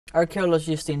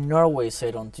Archaeologists in Norway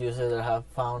said on Tuesday they have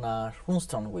found a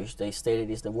runestone which they stated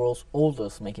is the world's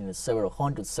oldest, making it several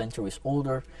hundred centuries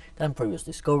older than previous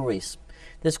discoveries.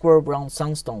 The square brown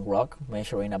sandstone rock,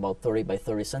 measuring about 30 by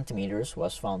 30 centimeters,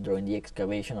 was found during the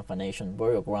excavation of an ancient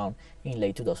burial ground in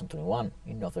late 2021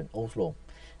 in northern Oslo,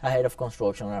 ahead of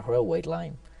construction on a railway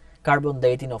line. Carbon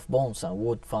dating of bones and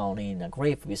wood found in a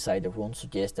grave beside the rune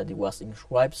suggests that it was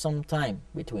inscribed sometime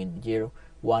between the year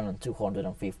 1 and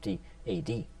 250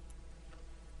 AD.